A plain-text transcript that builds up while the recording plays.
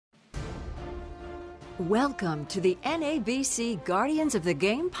Welcome to the NABC Guardians of the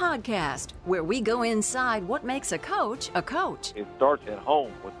Game podcast, where we go inside what makes a coach a coach. It starts at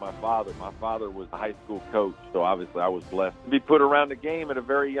home with my father. My father was a high school coach, so obviously I was blessed to be put around the game at a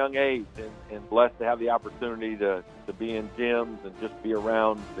very young age and blessed to have the opportunity to be in gyms and just be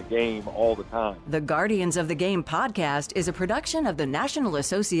around the game all the time. The Guardians of the Game podcast is a production of the National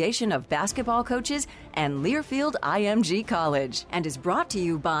Association of Basketball Coaches and Learfield IMG College and is brought to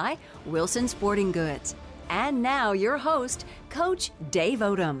you by Wilson Sporting Goods. And now your host, Coach Dave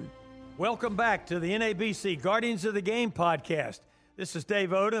Odom. Welcome back to the NABC Guardians of the Game podcast. This is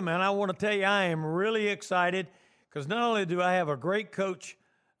Dave Odom, and I want to tell you I am really excited because not only do I have a great coach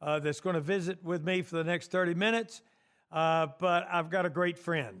that's going to visit with me for the next 30 minutes, but I've got a great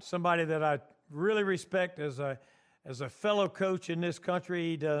friend, somebody that I really respect as a fellow coach in this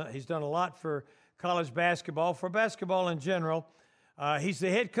country. He's done a lot for college basketball, for basketball in general. He's the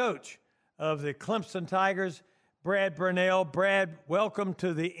head coach of the Clemson Tigers, Brad Brownell. Brad, welcome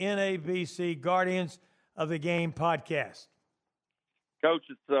to the NABC Guardians of the Game podcast. Coach,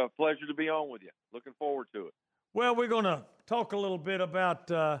 it's a pleasure to be on with you. Looking forward to it. Well, we're going to talk a little bit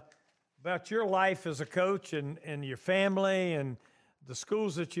about your life as a coach and your family and the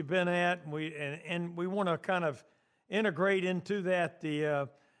schools that you've been at. And we want to kind of integrate into that the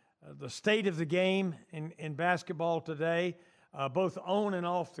state of the game in basketball today, both on and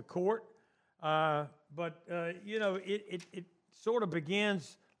off the court. It sort of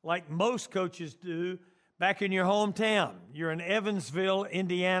begins like most coaches do back in your hometown. You're an Evansville,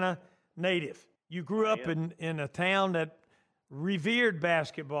 Indiana native. You grew up in a town that revered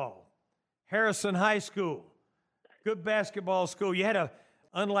basketball. Harrison High School, good basketball school. You had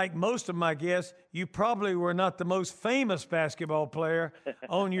unlike most of my guests, you probably were not the most famous basketball player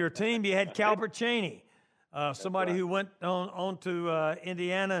on your team. You had Calbert Chaney, somebody who went on to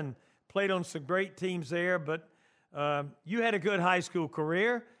Indiana and played on some great teams there, but you had a good high school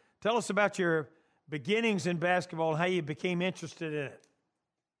career. Tell us about your beginnings in basketball and how you became interested in it.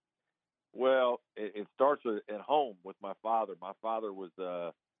 Well, it starts at home with my father. My father was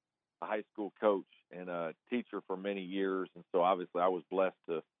a high school coach and a teacher for many years, and so obviously I was blessed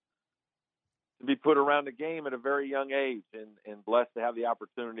to be put around the game at a very young age and blessed to have the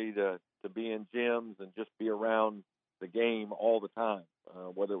opportunity to be in gyms and just be around the game all the time,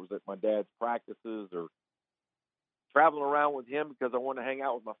 whether it was at my dad's practices or traveling around with him because I wanted to hang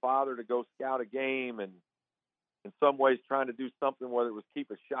out with my father to go scout a game, and in some ways trying to do something, whether it was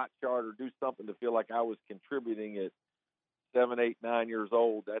keep a shot chart or do something to feel like I was contributing at 7, 8, 9 years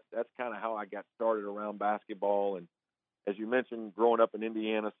old. That's kind of how I got started around basketball. And as you mentioned, growing up in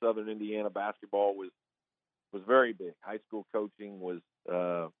Indiana, Southern Indiana, basketball was very big. High school coaching was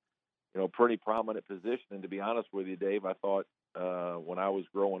pretty prominent position. And to be honest with you, Dave, I thought when I was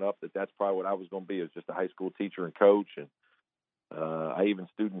growing up that's probably what I was going to be, as just a high school teacher and coach. And I even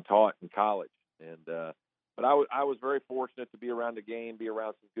student taught in college. And but I was very fortunate to be around the game, be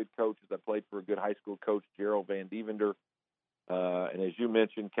around some good coaches. I played for a good high school coach, Gerald Van Devender. And as you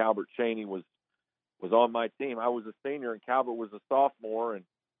mentioned, Calbert Chaney was on my team. I was a senior and Calbert was a sophomore, and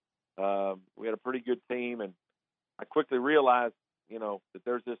we had a pretty good team. And I quickly realized, that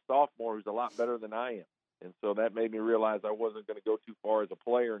there's this sophomore who's a lot better than I am. And so that made me realize I wasn't going to go too far as a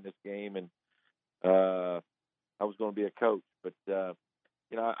player in this game, and I was going to be a coach. But,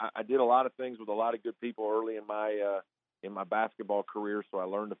 I did a lot of things with a lot of good people early in my basketball career, so I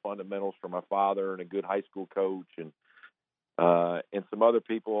learned the fundamentals from my father and a good high school coach and some other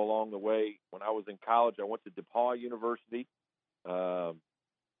people along the way. When I was in college, I went to DePaul University,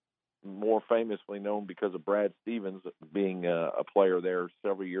 more famously known because of Brad Stevens being a player there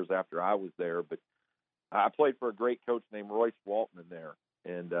several years after I was there. But I played for a great coach named Royce Waltman there,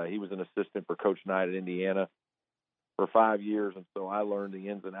 and he was an assistant for Coach Knight at Indiana for 5 years, and so I learned the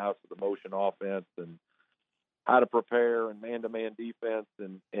ins and outs of the motion offense and how to prepare and man-to-man defense,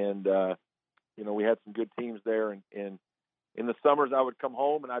 and we had some good teams there. And in the summers, I would come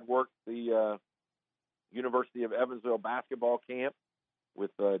home and I'd work the University of Evansville basketball camp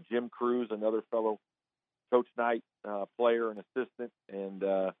with Jim Cruz, another fellow Coach Knight player and assistant. And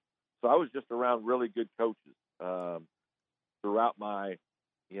so I was just around really good coaches throughout my,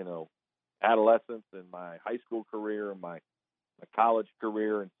 adolescence and my high school career and my college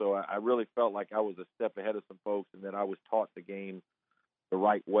career. And so I really felt like I was a step ahead of some folks and that I was taught the game the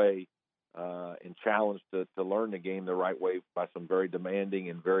right way and challenged to learn the game the right way by some very demanding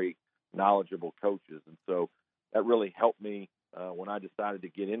and very knowledgeable coaches. And so that really helped me when I decided to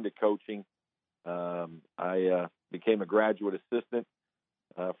get into coaching. I became a graduate assistant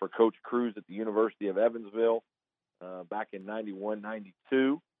for Coach Cruz at the University of Evansville back in 91,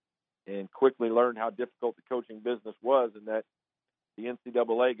 92. and quickly learned how difficult the coaching business was, and that the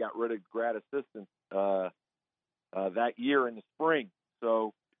NCAA got rid of grad assistants that year in the spring.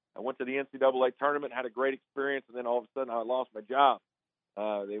 So I went to the NCAA tournament, had a great experience, and then all of a sudden I lost my job.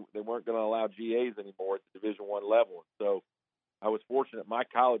 They weren't going to allow GAs anymore at the Division I level. So I was fortunate. My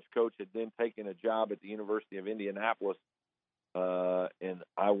college coach had then taken a job at the University of Indianapolis, and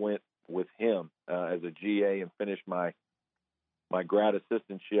I went with him as a GA and finished my grad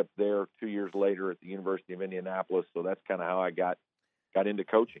assistantship there 2 years later at the University of Indianapolis. So that's kind of how I got into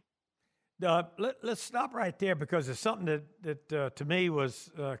coaching. Let's stop right there, because it's something that to me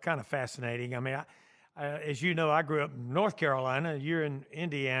was kind of fascinating. I mean, as you know, I grew up in North Carolina. You're in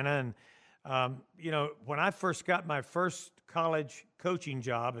Indiana. And, when I first got my first college coaching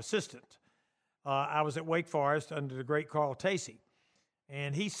job, assistant, I was at Wake Forest under the great Carl Tacey.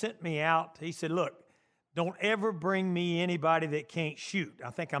 And he sent me out. He said, look, don't ever bring me anybody that can't shoot. I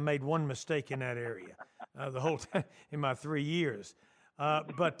think I made one mistake in that area the whole time in my 3 years.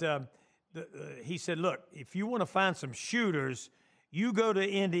 But he said, look, if you want to find some shooters, you go to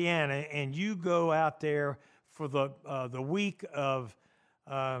Indiana and you go out there for the week of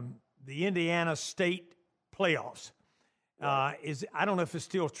the Indiana State playoffs. I don't know if it's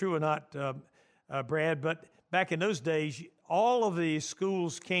still true or not, Brad, but back in those days, all of the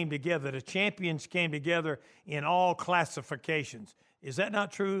schools came together. The champions came together in all classifications. Is that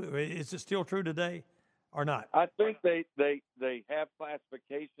not true? Is it still true today or not? I think they have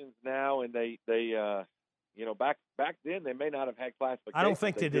classifications now, and they back then they may not have had classifications. I don't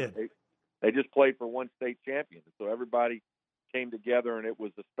think they did. They just played for one state champion. So everybody came together, and it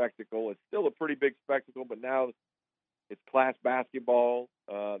was a spectacle. It's still a pretty big spectacle, but now it's class basketball.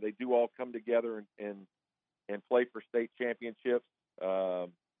 They do all come together and play for state championships.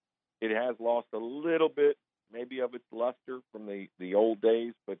 It has lost a little bit, maybe, of its luster from the old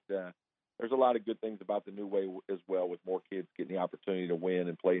days, but there's a lot of good things about the new way as well, with more kids getting the opportunity to win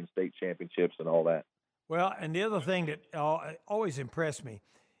and play in state championships and all that. Well, and the other thing that always impressed me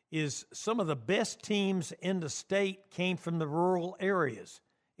is some of the best teams in the state came from the rural areas.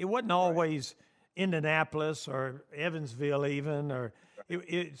 It wasn't always Indianapolis or Evansville even, or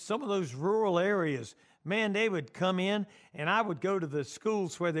some of those rural areas. Man, they would come in, and I would go to the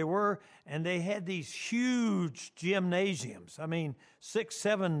schools where they were, and they had these huge gymnasiums. I mean,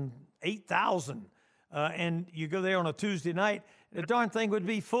 6,000, 7,000, 8,000. And you go there on a Tuesday night, the darn thing would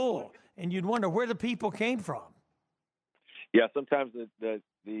be full, and you'd wonder where the people came from. Yeah, sometimes the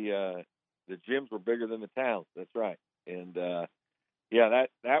gyms were bigger than the towns. That's right. And those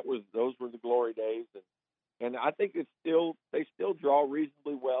were the glory days. And I think they still draw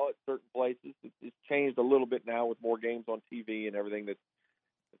reasonably well at certain places. It's changed a little bit now with more games on TV and everything that's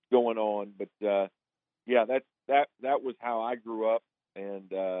going on. But that was how I grew up,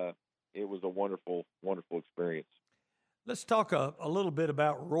 and it was a wonderful, wonderful experience. Let's talk a little bit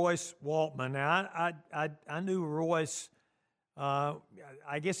about Royce Waltman. Now, I knew Royce.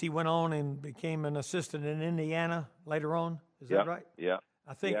 I guess he went on and became an assistant in Indiana later on. Is that right? Yeah.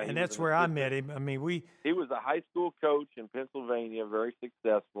 I think, and that's where I met him. I mean, he was a high school coach in Pennsylvania, very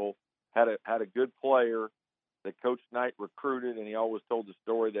successful. Had a good player that Coach Knight recruited, and he always told the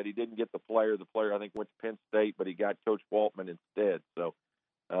story that he didn't get the player. The player, I think, went to Penn State, but he got Coach Waltman instead. So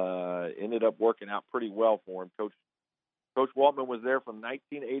ended up working out pretty well for him. Coach Waltman was there from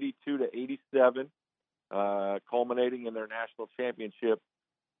 1982 to 87, culminating in their national championship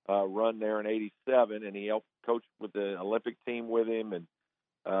run there in 87, and he helped coach with the Olympic team with him, and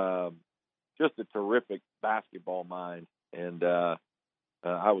just a terrific basketball mind. And I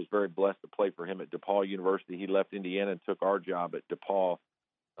was very blessed to play for him at DePaul University. He left Indiana and took our job at DePaul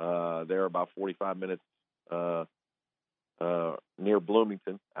there about 45 minutes near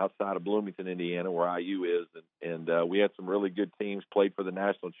Bloomington, outside of Bloomington, Indiana, where IU is. And we had some really good teams, played for the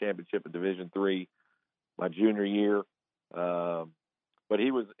national championship in Division III my junior year. But he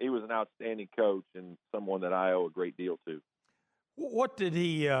was an outstanding coach and someone that I owe a great deal to. What did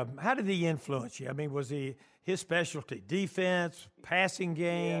he? How did he influence you? I mean, was his specialty defense, passing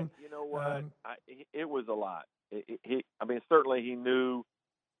game? Yeah, you know what? It was a lot. Certainly he knew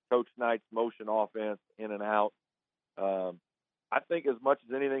Coach Knight's motion offense in and out. I think as much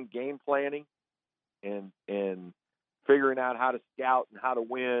as anything, game planning and figuring out how to scout and how to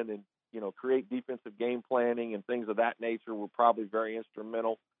win and create defensive game planning and things of that nature were probably very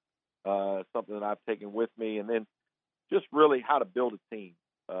instrumental. Something that I've taken with me, and then just really how to build a team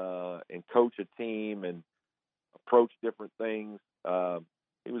and coach a team and approach different things.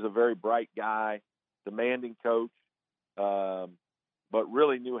 He was a very bright guy, demanding coach, but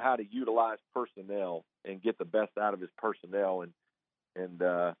really knew how to utilize personnel and get the best out of his personnel. And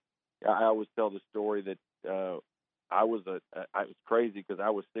I always tell the story that I was crazy because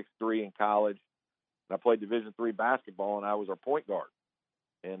I was 6'3" in college. And I played Division III basketball, and I was our point guard.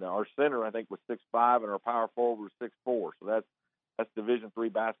 And our center, I think, was 6'5", and our power forward was 6'4". So that's Division III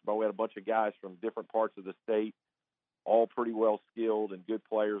basketball. We had a bunch of guys from different parts of the state, all pretty well skilled and good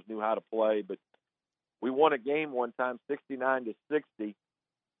players, knew how to play. But we won a game one time, 69-60,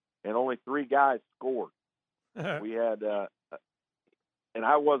 and only 3 guys scored. We had, and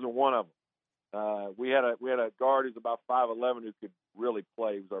I wasn't one of them. We had a guard who's about 5'11" who could really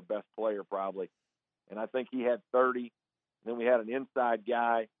play. He was our best player probably, and I think he had 30. And then we had an inside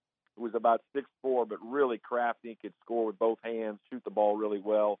guy who was about 6'4", but really crafty. He could score with both hands, shoot the ball really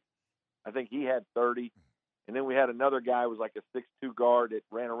well. I think he had 30. And then we had another guy who was like a 6'2" guard that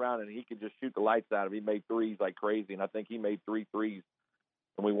ran around, and he could just shoot the lights out of him. He made threes like crazy, and I think he made 3 threes.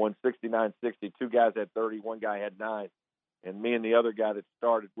 And we won 69-60. 2 guys had 30, 1 guy had 9. And me and the other guy that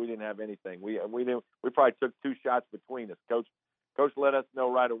started, we didn't have anything. We probably took 2 shots between us. Coach let us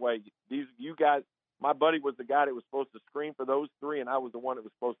know right away. You guys, my buddy was the guy that was supposed to screen for those 3, and I was the one that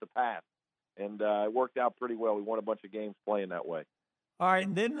was supposed to pass. And it worked out pretty well. We won a bunch of games playing that way. All right,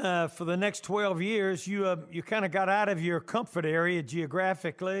 and then for the next 12 years, you kind of got out of your comfort area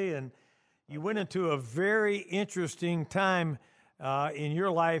geographically, and you went into a very interesting time in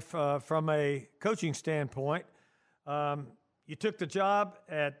your life from a coaching standpoint. You took the job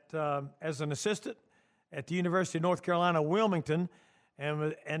as an assistant at the University of North Carolina, Wilmington,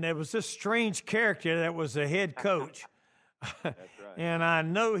 and there was this strange character that was the head coach. That's right. And I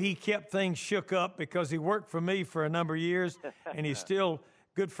know he kept things shook up because he worked for me for a number of years, and he's still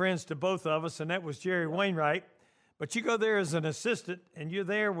good friends to both of us, and that was Jerry Wainwright. But you go there as an assistant, and you're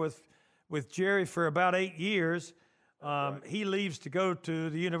there with Jerry for about 8 years. Right. He leaves to go to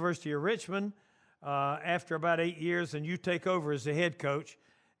the University of Richmond after about 8 years, and you take over as the head coach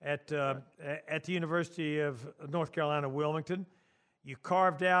at the University of North Carolina, Wilmington. You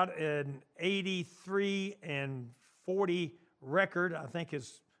carved out an 83-40 record, I think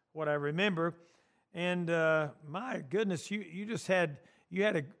is what I remember. And my goodness, you had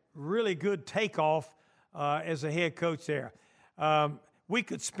a really good takeoff as a head coach there. We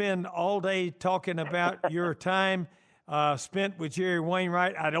could spend all day talking about your time spent with Jerry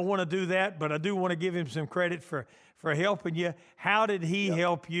Wainwright. I don't want to do that, but I do want to give him some credit for helping you. How did he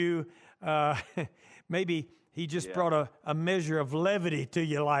help you? Maybe he just brought a measure of levity to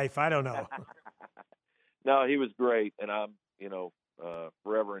your life. I don't know. No, he was great, and I'm,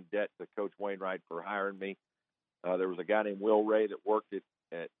 forever in debt to Coach Wainwright for hiring me. There was a guy named Will Ray that worked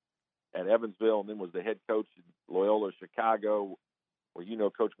at Evansville and then was the head coach in Loyola Chicago, where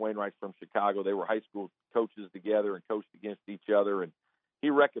Coach Wainwright's from Chicago. They were high school coaches together and coached against each other, and he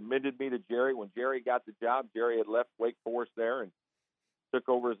recommended me to Jerry. When Jerry got the job, Jerry had left Wake Forest there and took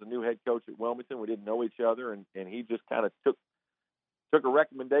over as the new head coach at Wilmington. We didn't know each other, and he just kind of took a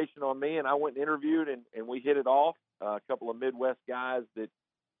recommendation on me, and I went and interviewed, and we hit it off. A couple of Midwest guys that,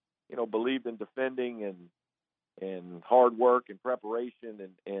 believed in defending and hard work and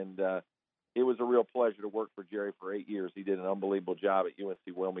preparation, and it was a real pleasure to work for Jerry for 8 years. He did an unbelievable job at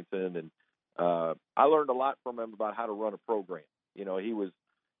UNC Wilmington, and I learned a lot from him about how to run a program. He was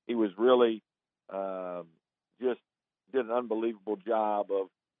really just did an unbelievable job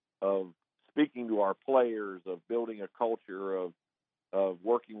of speaking to our players, of building a culture, of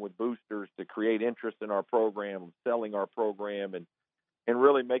working with boosters to create interest in our program, selling our program, and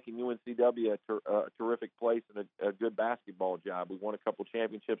really making UNCW a terrific place and a good basketball job. We won a couple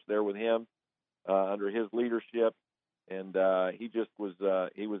championships there with him under his leadership, and he just was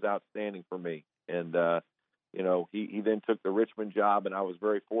he was outstanding for me. And he then took the Richmond job, and I was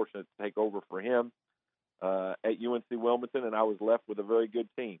very fortunate to take over for him at UNC Wilmington, and I was left with a very good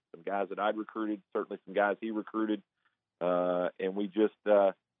team. Some guys that I'd recruited, certainly some guys he recruited, and we just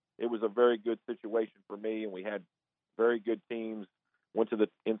it was a very good situation for me, and we had very good teams. Went to the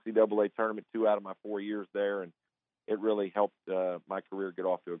NCAA tournament 2 out of my 4 years there, and it really helped my career get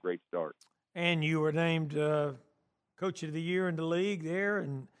off to a great start. And you were named Coach of the Year in the league there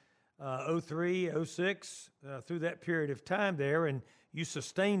in 03, 06, through that period of time there, and you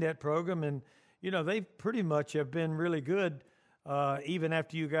sustained that program. And, they pretty much have been really good even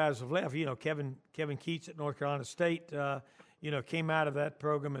after you guys have left. Kevin Keats at North Carolina State, came out of that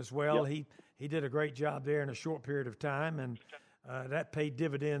program as well. Yep. He did a great job there in a short period of time, and that paid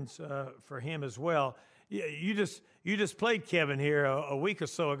dividends for him as well. You just played Kevin here a week or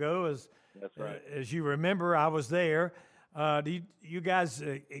so ago. That's right. As you remember, I was there. Do you guys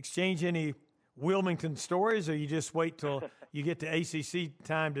exchange any Wilmington stories, or you just wait till you get to ACC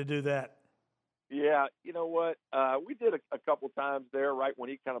time to do that? Yeah, you know what? We did a couple times there, right when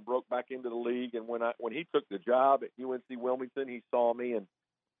he kind of broke back into the league, and when he took the job at UNC Wilmington, he saw me and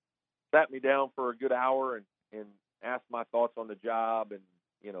sat me down for a good hour and asked my thoughts on the job and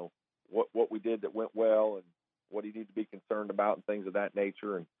what we did that went well and what he needed to be concerned about and things of that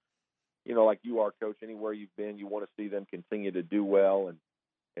nature. And like you are, Coach, anywhere you've been, you want to see them continue to do well, and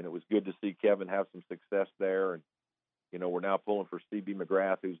it was good to see Kevin have some success there. And we're now pulling for C.B.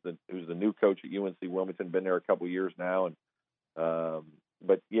 McGrath, who's the new coach at UNC Wilmington, been there a couple of years now. And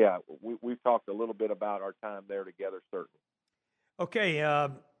but yeah, we've talked a little bit about our time there together, certainly. Okay,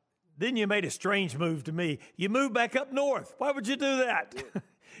 then you made a strange move to me. You moved back up north. Why would you do that?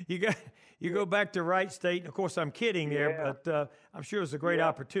 You go back to Wright State. And of course, I'm kidding there, but I'm sure it was a great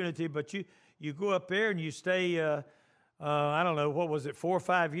opportunity. But you go up there and you stay. I don't know, what was it, 4 or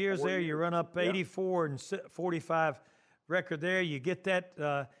 5 years there? You run up 84 and 45 record there. You get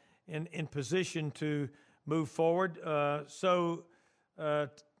that in position to move forward. So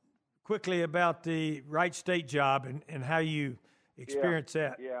quickly about the Wright State job and how you experience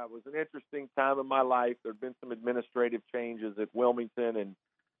that. Yeah, it was an interesting time in my life. There had been some administrative changes at Wilmington, and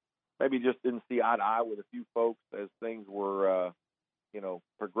maybe just didn't see eye to eye with a few folks as things were,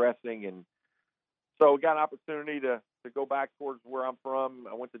 progressing. And so we got an opportunity to go back towards where I'm from.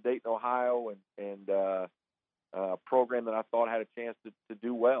 I went to Dayton, Ohio, and a program that I thought had a chance to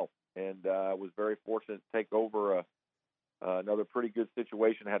do well. And I was very fortunate to take over another pretty good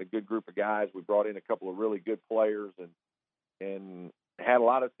situation. Had a good group of guys. We brought in a couple of really good players and had a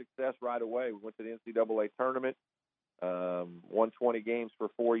lot of success right away. We went to the NCAA tournament, won 20 games for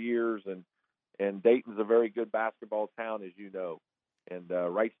 4 years, and Dayton's a very good basketball town, as you know. And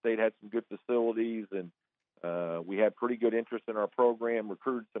Wright State had some good facilities, and we had pretty good interest in our program,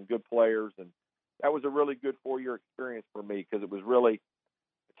 recruited some good players, and that was a really good 4-year experience for me because it was really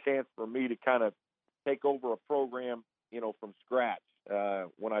a chance for me to kind of take over a program, from scratch.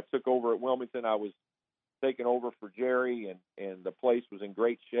 When I took over at Wilmington, I was taking over for Jerry, and the place was in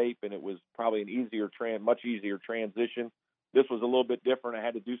great shape, and it was probably an much easier transition. This was a little bit different. I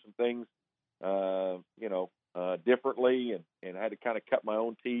had to do some things, differently, and I had to kind of cut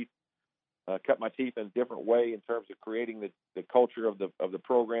my teeth in a different way in terms of creating the culture of the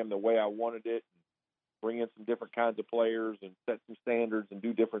program the way I wanted it, bring in some different kinds of players and set some standards and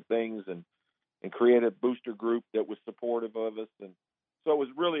do different things and create a booster group that was supportive of us. And so it was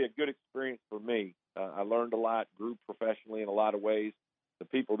really a good experience for me. I learned a lot, grew professionally in a lot of ways. The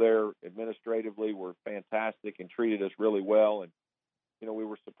people there administratively were fantastic and treated us really well. And, we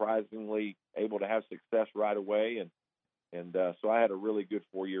were surprisingly able to have success right away. And so I had a really good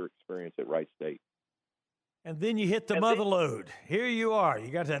 4-year experience at Wright State. And then you hit the mother lode. Here you are.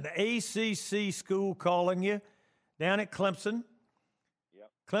 You got an ACC school calling you down at Clemson.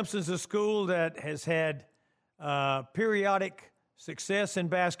 Yep. Clemson's a school that has had periodic success in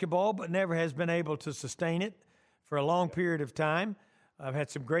basketball, but never has been able to sustain it for a long period of time. I've had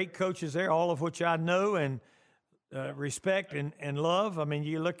some great coaches there, all of which I know and respect and love. I mean,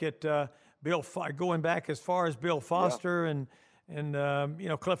 you look at Bill, going back as far as Bill Foster and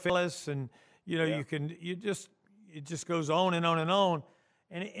Cliff Ellis, and it just goes on and on and on,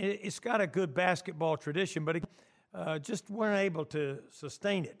 and it's got a good basketball tradition, but it just weren't able to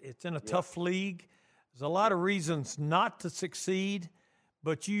sustain it. It's in a tough league. There's a lot of reasons not to succeed,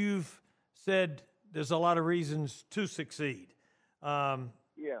 but you've said there's a lot of reasons to succeed.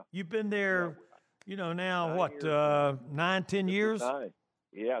 You've been there, now what, 9, 10 years? 9.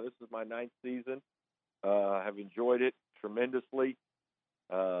 Yeah, this is my 9th season. Have enjoyed it tremendously.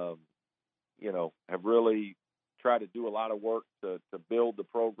 Have really tried to do a lot of work to build the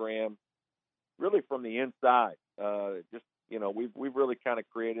program really from the inside. We've really kind of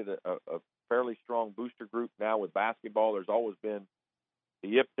created a fairly strong booster group now with basketball. There's always been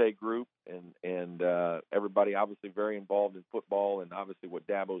the IPTE group and everybody obviously very involved in football, and obviously what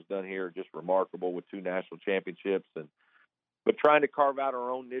Dabo's done here just remarkable with 2 national championships. But trying to carve out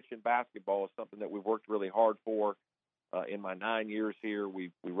our own niche in basketball is something that we've worked really hard for. In my 9 years here,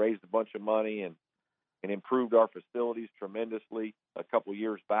 we raised a bunch of money and improved our facilities tremendously a couple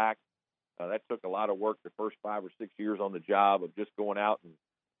years back. That took a lot of work the first 5 or 6 years on the job of just going out and,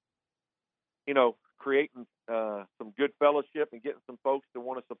 creating some good fellowship and getting some folks to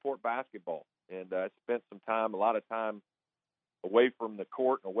want to support basketball. And I spent a lot of time away from the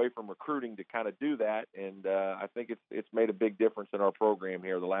court and away from recruiting to kind of do that. And I think it's made a big difference in our program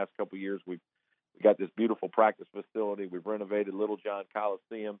here. The last couple of years, we got this beautiful practice facility. We've renovated Little John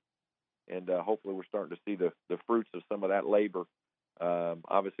Coliseum, and hopefully we're starting to see the fruits of some of that labor.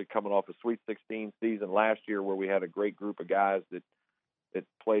 Obviously coming off a Sweet 16 season last year where we had a great group of guys that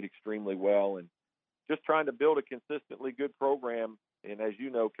played extremely well. And just trying to build a consistently good program. And as you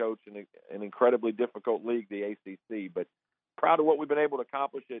know, Coach, in an incredibly difficult league, the ACC. But proud of what we've been able to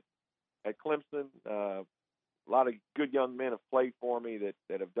accomplish at Clemson. A lot of good young men have played for me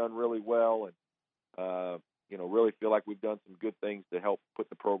that have done really well, and really feel like we've done some good things to help put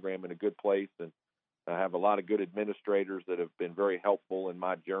the program in a good place. And I have a lot of good administrators that have been very helpful in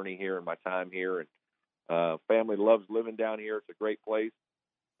my journey here and my time here. And family loves living down here. It's a great place.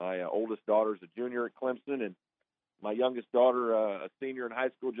 My oldest daughter is a junior at Clemson, and my youngest daughter, a senior in high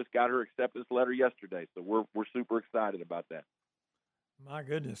school, just got her acceptance letter yesterday. So we're super excited about that. My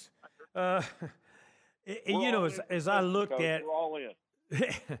goodness. As I look at, we're all in.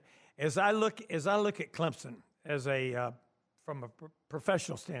 as I look at Clemson as from a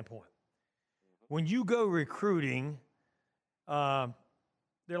professional standpoint, when you go recruiting, there are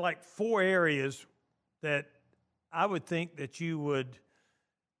like 4 areas that I would think that you would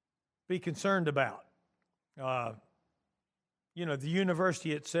be concerned about. The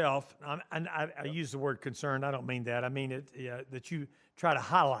university itself, I use the word concerned. I don't mean that. I mean that you try to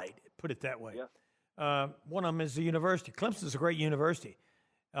highlight, put it that way. Yeah. One of them is the university. Clemson is a great university.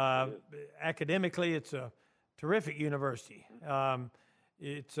 Academically, it's a terrific university.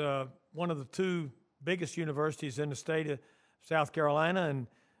 It's one of the 2 biggest universities in the state of South Carolina, and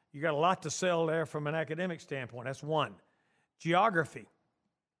you got a lot to sell there from an academic standpoint. That's one. Geography.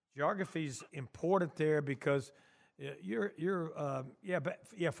 Geography's important there because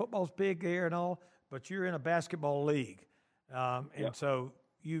football's big there and all, but you're in a basketball league, so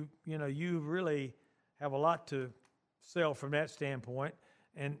you really have a lot to sell from that standpoint.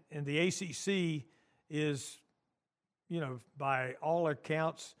 And the ACC is, by all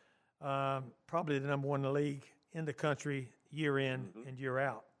accounts, probably the number 1 in the league in the country year in and year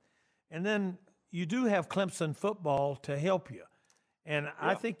out. And then you do have Clemson football to help you. And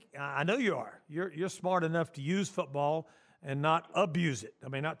I know you are. You're smart enough to use football and not abuse it. I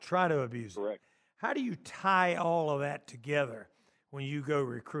mean, not try to abuse it. Correct. How do you tie all of that together when you go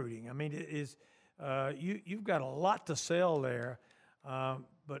recruiting? I mean, you've got a lot to sell there,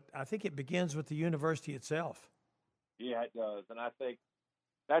 but I think it begins with the university itself. Yeah, it does. And I think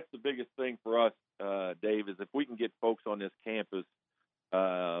that's the biggest thing for us, Dave, is if we can get folks on this campus.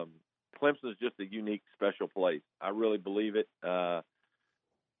 Clemson is just a unique, special place. I really believe it.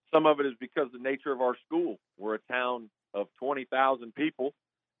 Some of it is because of the nature of our school. We're a town of 20,000 people,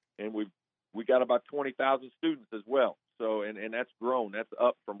 and we got about 20,000 students as well. So, and that's grown. That's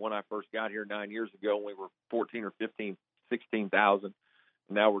up from when I first got here 9 years ago when we were 14 or 15, 16,000.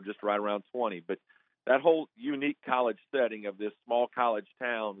 Now we're just right around 20. But that whole unique college setting of this small college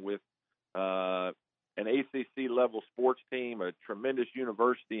town with an ACC-level sports team, a tremendous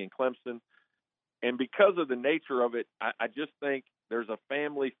university in Clemson. And because of the nature of it, I just think there's a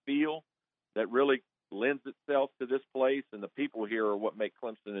family feel that really lends itself to this place. And the people here are what make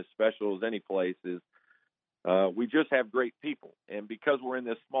Clemson as special as any place is we just have great people. And because we're in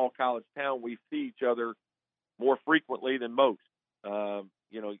this small college town, we see each other more frequently than most.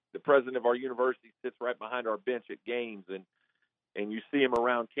 The president of our university sits right behind our bench at games, and you see him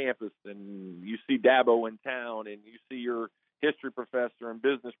around campus, and you see Dabo in town, and you see your history professor and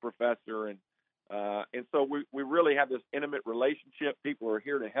business professor, and so we really have this intimate relationship. People are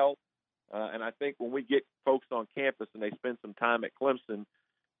here to help, and I think when we get folks on campus and they spend some time at Clemson,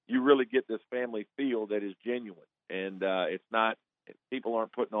 you really get this family feel that is genuine, and people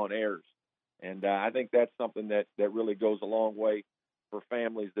aren't putting on airs, and I think that's something that really goes a long way for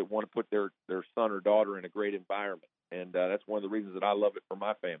families that want to put their son or daughter in a great environment. And that's one of the reasons that I love it for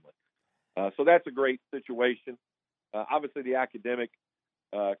my family. So that's a great situation. Obviously, the academic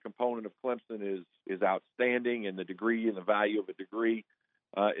component of Clemson is outstanding, and the degree and the value of a degree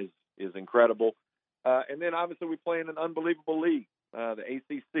is incredible. And then, obviously, we play in an unbelievable league, the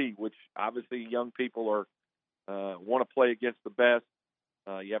ACC, which obviously young people want to play against the best.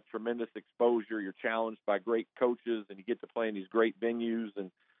 You have tremendous exposure. You're challenged by great coaches, and you get to play in these great venues.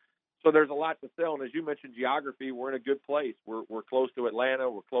 And so there's a lot to sell. And as you mentioned, geography, we're in a good place. We're close to Atlanta.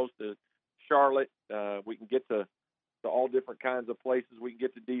 We're close to Charlotte. We can get to all different kinds of places. We can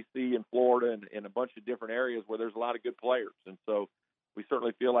get to D.C. and Florida and a bunch of different areas where there's a lot of good players. And so we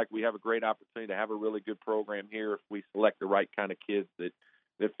certainly feel like we have a great opportunity to have a really good program here if we select the right kind of kids that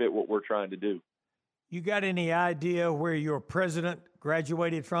fit what we're trying to do. You got any idea where your president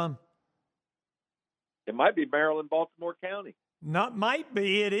graduated from? It might be Maryland, Baltimore County. Not might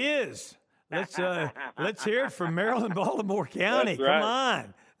be, it is. Let's hear it from Maryland, Baltimore County. That's right. Come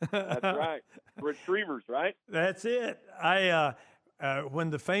on. That's right. Retrievers, right? That's it. When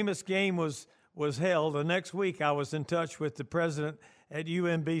the famous game was held, the next week I was in touch with the president at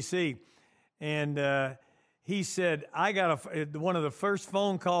UMBC, and he said one of the first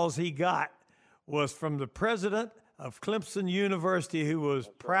phone calls he got was from the president of Clemson University, who was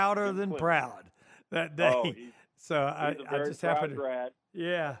prouder than proud that day. Oh, so I just happened to, grad,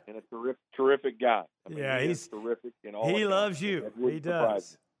 yeah, and a terrific guy. He's terrific in all. He accounts. loves you. He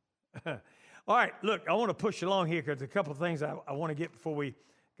does. All right, look, I want to push along here because a couple of things I want to get before we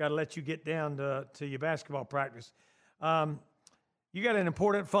got to let you get down to your basketball practice. You got an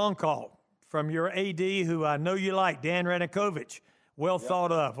important phone call from your AD, who I know you like, Dan Radakovich,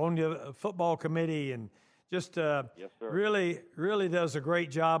 thought of, on the football committee, and just really does a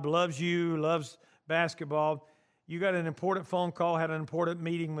great job, loves you, loves basketball. You got an important phone call, had an important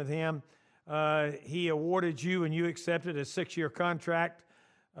meeting with him. He awarded you, and you accepted a 6-year contract,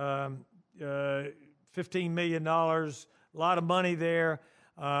 $15 million, a lot of money there,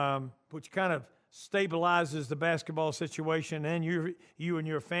 which kind of stabilizes the basketball situation and you and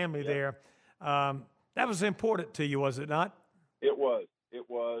your family there. That was important to you, was it not? It was.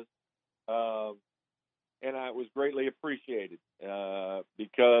 And it was greatly appreciated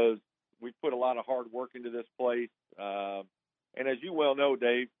because we put a lot of hard work into this place. And as you well know,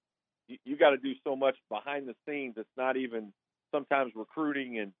 Dave, you got to do so much behind the scenes. It's not even sometimes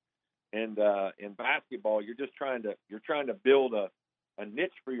recruiting and in basketball. You're trying to build a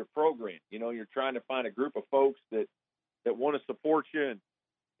niche for your program. You're trying to find a group of folks that want to support you. And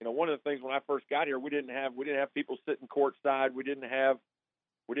one of the things when I first got here, we didn't have people sitting courtside. We didn't have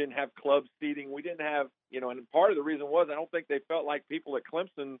club seating. We didn't have, and part of the reason was I don't think they felt like people at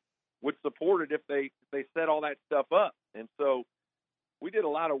Clemson would support it if they set all that stuff up. And so we did a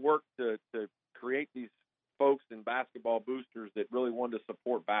lot of work to create these folks in basketball boosters that really wanted to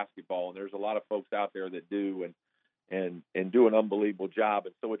support basketball. And there's a lot of folks out there that do and do an unbelievable job.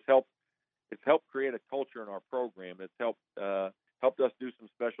 And so it's helped create a culture in our program. It's helped us do some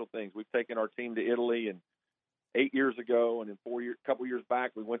special things. We've taken our team to Italy, and 8 years ago, and in a couple years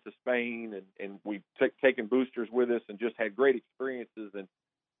back, we went to Spain, and we've taken boosters with us and just had great experiences. And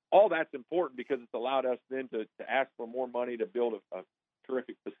all that's important because it's allowed us then to ask for more money to build a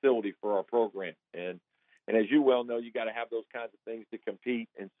terrific facility for our program. And as you well know, you got to have those kinds of things to compete.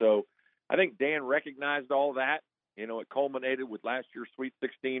 And so I think Dan recognized all that. It culminated with last year's Sweet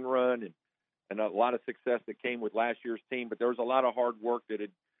 16 run and a lot of success that came with last year's team. But there was a lot of hard work that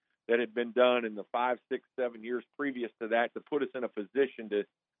had been done in the 5, 6, 7 years previous to that to put us in a position to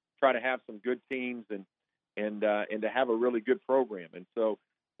try to have some good teams and to have a really good program. And so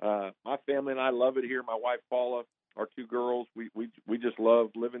my family and I love it here. My wife Paula, our 2 girls, we just love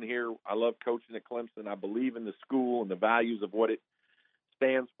living here. I love coaching at Clemson. I believe in the school and the values of what it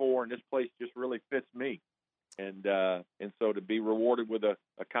stands for, and this place just really fits me. And so to be rewarded with a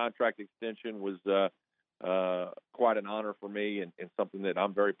contract extension was quite an honor for me and something that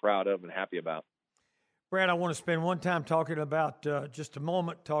I'm very proud of and happy about. Brad, I want to spend one time talking about just a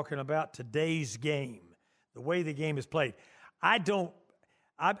moment talking about today's game, the way the game is played. I'm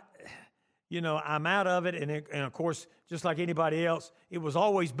out of it, and of course, just like anybody else, it was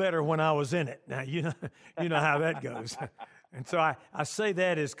always better when I was in it. Now you know how that goes, and so I say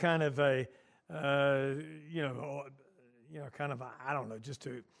that as kind of a I don't know, just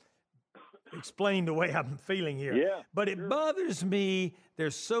to explain the way I'm feeling here. Yeah, but it bothers me.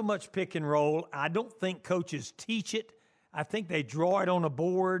 There's so much pick and roll. I don't think coaches teach it. I think they draw it on a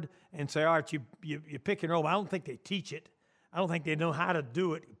board and say, all right, you pick and roll. I don't think they teach it. I don't think they know how to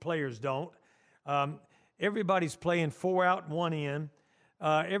do it. Players don't. Everybody's playing 4 out and 1 in.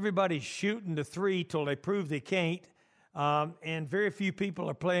 Everybody's shooting the 3 till they prove they can't. And very few people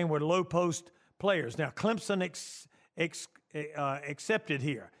are playing with low post players. Now, Clemson accepted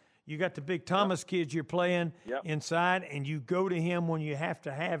here. You got the big Thomas kids you're playing inside, and you go to him when you have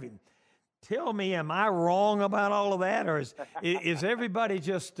to have him. Tell me, am I wrong about all of that, or is everybody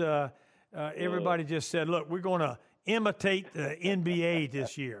just just said, look, we're going to imitate the NBA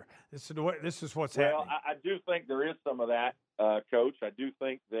this year? This is what's happening. Well, I do think there is some of that, Coach. I do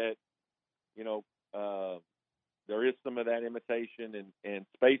think that there is some of that imitation and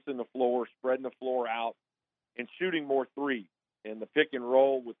spacing the floor, spreading the floor out, and shooting more threes. And the pick and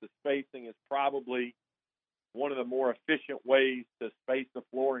roll with the spacing is probably one of the more efficient ways to space the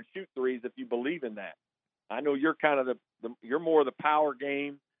floor and shoot threes if you believe in that. I know you're kind of you're more of the power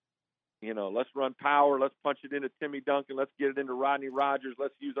game. Let's run power. Let's punch it into Timmy Duncan. Let's get it into Rodney Rogers.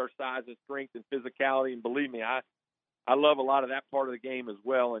 Let's use our size and strength and physicality. And believe me, I love a lot of that part of the game as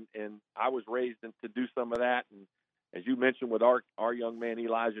well. And I was raised to do some of that. And as you mentioned with our young man,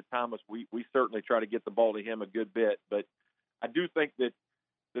 Elijah Thomas, we certainly try to get the ball to him a good bit. But I do think that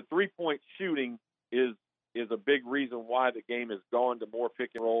the 3-point shooting is is a big reason why the game has gone to more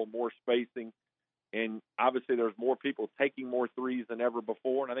pick and roll, more spacing. And obviously there's more people taking more threes than ever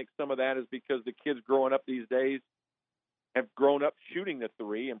before. And I think some of that is because the kids growing up these days have grown up shooting the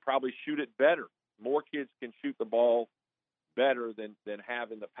three and probably shoot it better. More kids can shoot the ball better than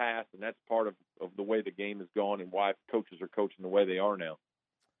have in the past. And that's part of the way the game has gone and why coaches are coaching the way they are now.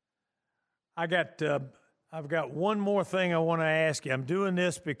 I've got one more thing I want to ask you. I'm doing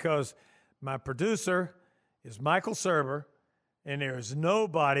this because my producer is Michael Serber, and there's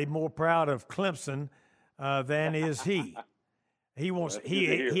nobody more proud of Clemson than is he.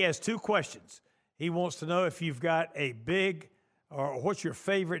 He has two questions. He wants to know if you've got a big or what's your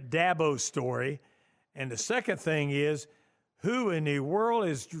favorite Dabo story, and the second thing is who in the world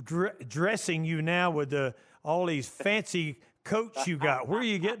is dressing you now with all these fancy coats you got? Where are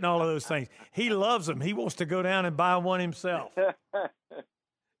you getting all of those things? He loves them. He wants to go down and buy one himself.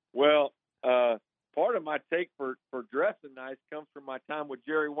 Well, part of my take for dressing nice comes from my time with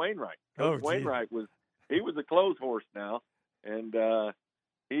Jerry Wainwright. Coach Wainwright was a clothes horse now, and there's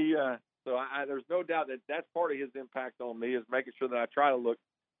no doubt that that's part of his impact on me is making sure that I try to look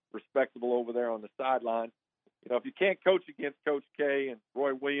respectable over there on the sideline. You know, if you can't coach against Coach K and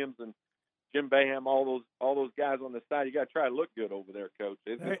Roy Williams and Jim Boeheim, all those guys on the side, you got to try to look good over there, Coach.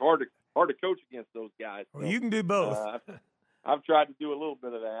 It's hard to coach against those guys. Well, you can do both. I've tried to do a little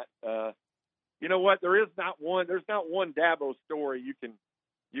bit of that. You know what? There's not one Dabo story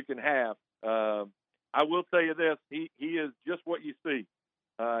you can have. I will tell you this: he is just what you see.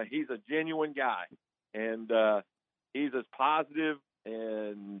 He's a genuine guy, and he's as positive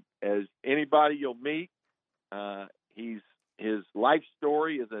and as anybody you'll meet. His life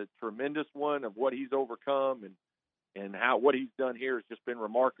story is a tremendous one of what he's overcome and what he's done here has just been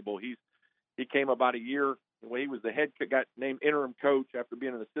remarkable. He came about a year when he was the head, got named interim coach after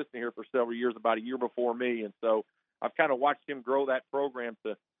being an assistant here for several years, about a year before me. And so I've kind of watched him grow that program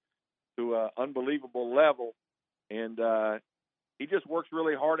to an unbelievable level. And he just works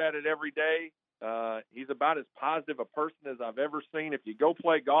really hard at it every day. He's about as positive a person as I've ever seen. If you go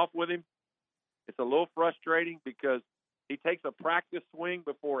play golf with him, it's a little frustrating because he takes a practice swing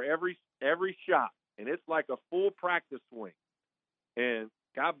before every shot, and it's like a full practice swing. And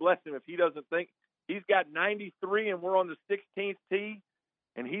God bless him if he doesn't think he's got 93 and we're on the 16th tee,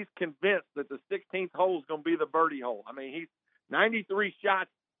 and he's convinced that the 16th hole is going to be the birdie hole. I mean, he's 93 shots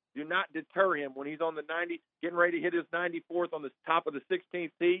do not deter him when he's on the 90, getting ready to hit his 94th on the top of the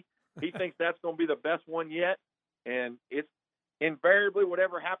 16th tee. He thinks that's going to be the best one yet, and it's invariably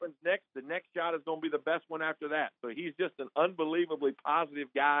whatever happens next, the next shot is going to be the best one after that. So he's just an unbelievably positive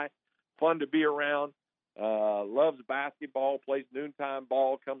guy, fun to be around, loves basketball, plays noontime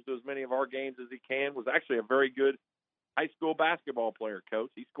ball, comes to as many of our games as he can, was actually a very good high school basketball player,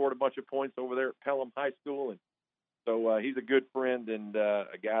 Coach. He scored a bunch of points over there at Pelham High School, and so he's a good friend and a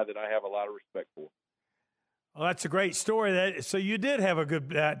guy that I have a lot of respect for. Well, that's a great story. So you did have a good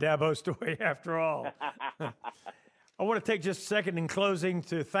Dabo story after all. I want to take just a second in closing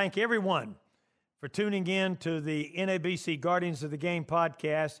to thank everyone for tuning in to the NABC Guardians of the Game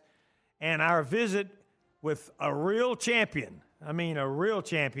podcast and our visit with a real champion. I mean, a real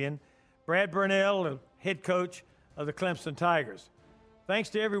champion, Brad Brownell, the head coach of the Clemson Tigers. Thanks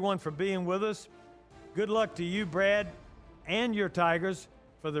to everyone for being with us. Good luck to you, Brad, and your Tigers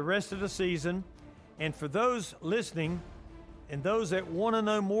for the rest of the season. And for those listening and those that want to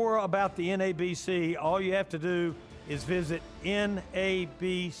know more about the NABC, all you have to do is visit NABC.com.